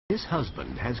His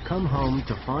husband has come home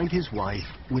to find his wife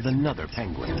with another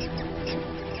penguin.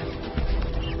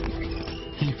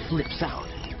 He flips out.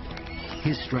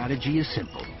 His strategy is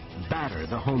simple. Batter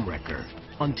the homewrecker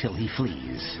until he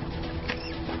flees.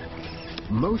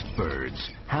 Most birds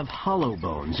have hollow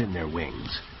bones in their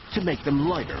wings to make them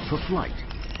lighter for flight.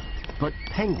 But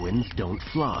penguins don't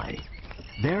fly.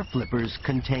 Their flippers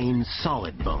contain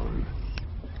solid bone.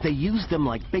 They use them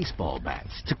like baseball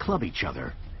bats to club each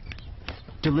other,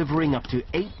 delivering up to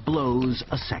 8 blows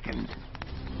a second.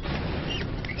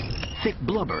 Thick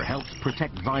blubber helps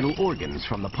protect vital organs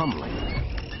from the pummeling.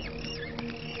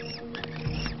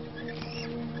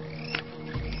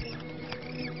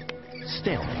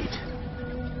 Stalemate.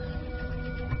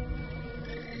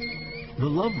 The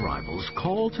love rivals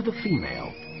call to the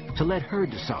female to let her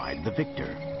decide the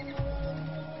victor.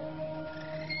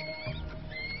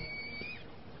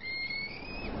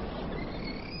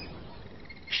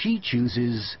 She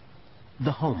chooses the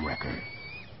homewrecker.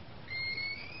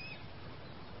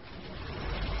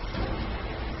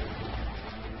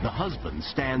 The husband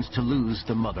stands to lose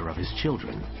the mother of his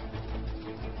children.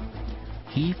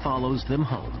 He follows them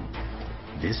home.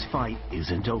 This fight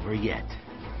isn't over yet.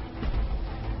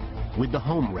 With the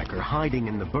homewrecker hiding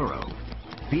in the burrow,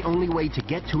 the only way to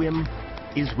get to him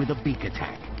is with a beak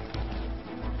attack.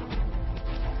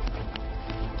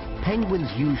 Penguins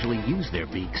usually use their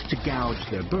beaks to gouge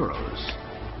their burrows.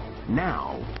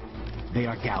 Now, they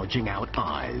are gouging out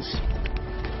eyes.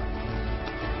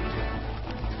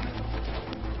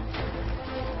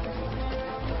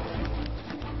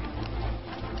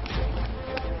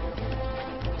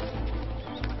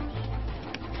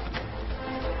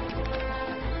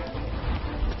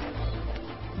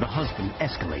 The husband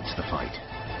escalates the fight.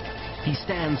 He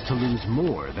stands to lose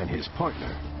more than his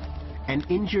partner. An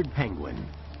injured penguin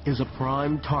is a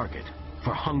prime target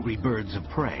for hungry birds of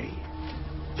prey.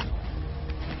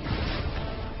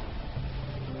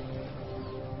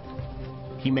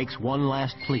 He makes one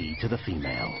last plea to the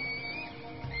female.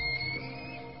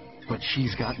 But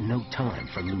she's got no time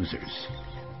for losers.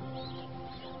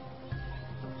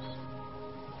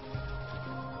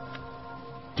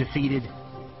 Defeated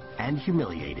and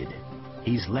humiliated,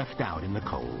 he's left out in the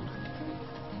cold.